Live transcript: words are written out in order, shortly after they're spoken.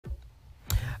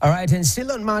All right, and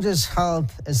still on matters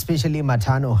health, especially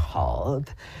maternal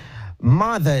health,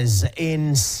 mothers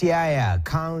in Siaya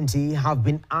County have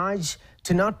been urged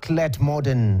to not let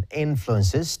modern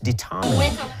influences deter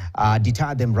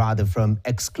them from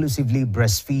exclusively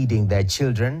breastfeeding their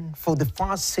children for the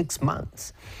first 6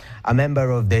 months. A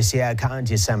member of the Siaya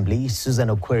County Assembly, Susan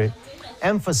Okwiri,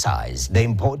 emphasized the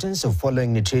importance of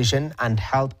following nutrition and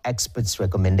health experts'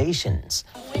 recommendations.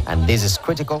 And this is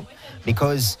critical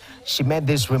because she made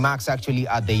these remarks actually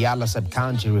at the Yala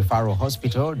Sub-County Referral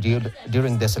Hospital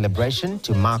during the celebration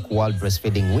to mark World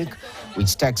Breastfeeding Week,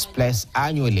 which takes place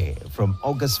annually from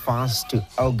August 1st to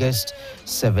August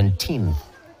 17th.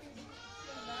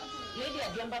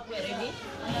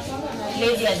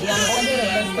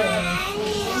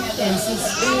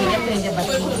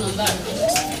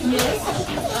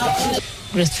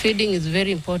 Breastfeeding is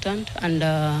very important, and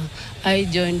I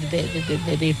joined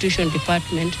the nutrition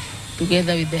department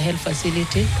together with the health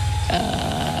facility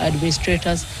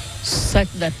administrators,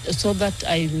 so that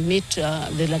I meet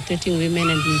the lactating women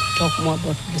and we talk more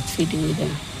about breastfeeding with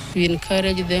them. We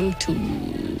encourage them to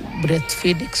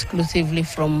breastfeed exclusively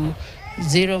from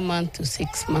 0 months to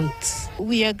 6 months.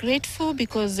 We are grateful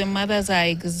because the mothers are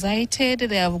excited.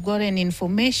 They have gotten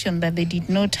information that they did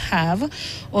not have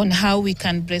on how we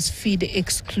can breastfeed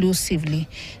exclusively.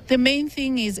 The main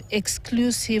thing is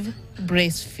exclusive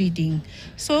breastfeeding.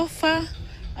 So far,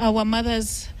 our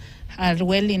mothers are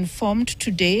well informed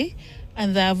today,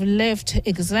 and they have left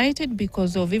excited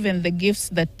because of even the gifts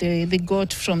that they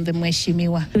got from the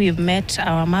Mheshimiwa. We've met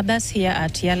our mothers here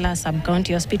at Yala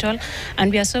Sub-County Hospital,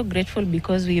 and we are so grateful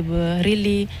because we've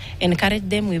really encouraged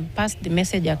them. We've passed the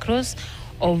message across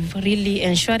of really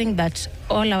ensuring that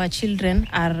all our children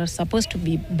are supposed to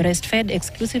be breastfed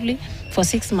exclusively for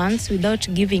 6 months without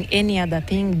giving any other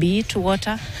thing, be it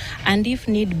water, and if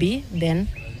need be, then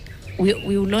we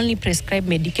will only prescribe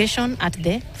medication at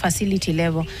the facility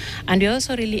level. And we're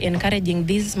also really encouraging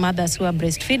these mothers who are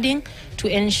breastfeeding to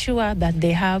ensure that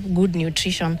they have good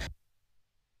nutrition.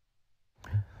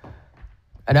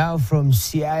 And now from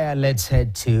Siaya, let's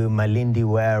head to Malindi,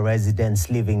 where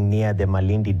residents living near the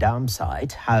Malindi dam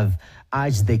site have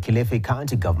urged the Kilifi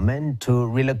County government to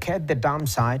relocate the dam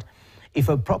site if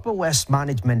a proper waste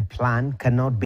management plan cannot be